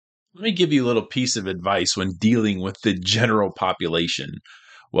Let me give you a little piece of advice when dealing with the general population.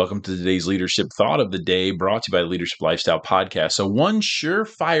 Welcome to today's leadership thought of the day, brought to you by the Leadership Lifestyle Podcast. So, one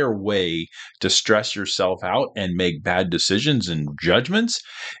surefire way to stress yourself out and make bad decisions and judgments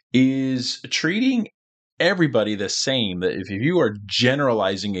is treating everybody the same. That if you are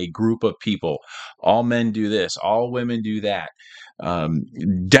generalizing a group of people, all men do this, all women do that. Um,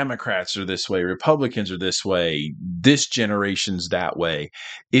 Democrats are this way, Republicans are this way, this generation's that way.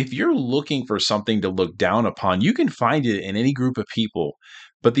 If you're looking for something to look down upon, you can find it in any group of people.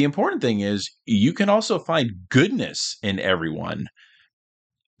 But the important thing is, you can also find goodness in everyone.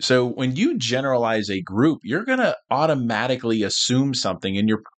 So when you generalize a group, you're going to automatically assume something and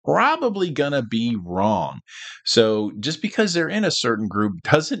you're probably going to be wrong. So just because they're in a certain group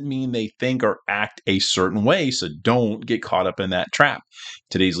doesn't mean they think or act a certain way. So don't get caught up in that trap.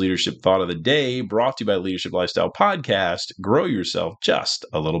 Today's leadership thought of the day brought to you by Leadership Lifestyle Podcast. Grow yourself just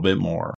a little bit more.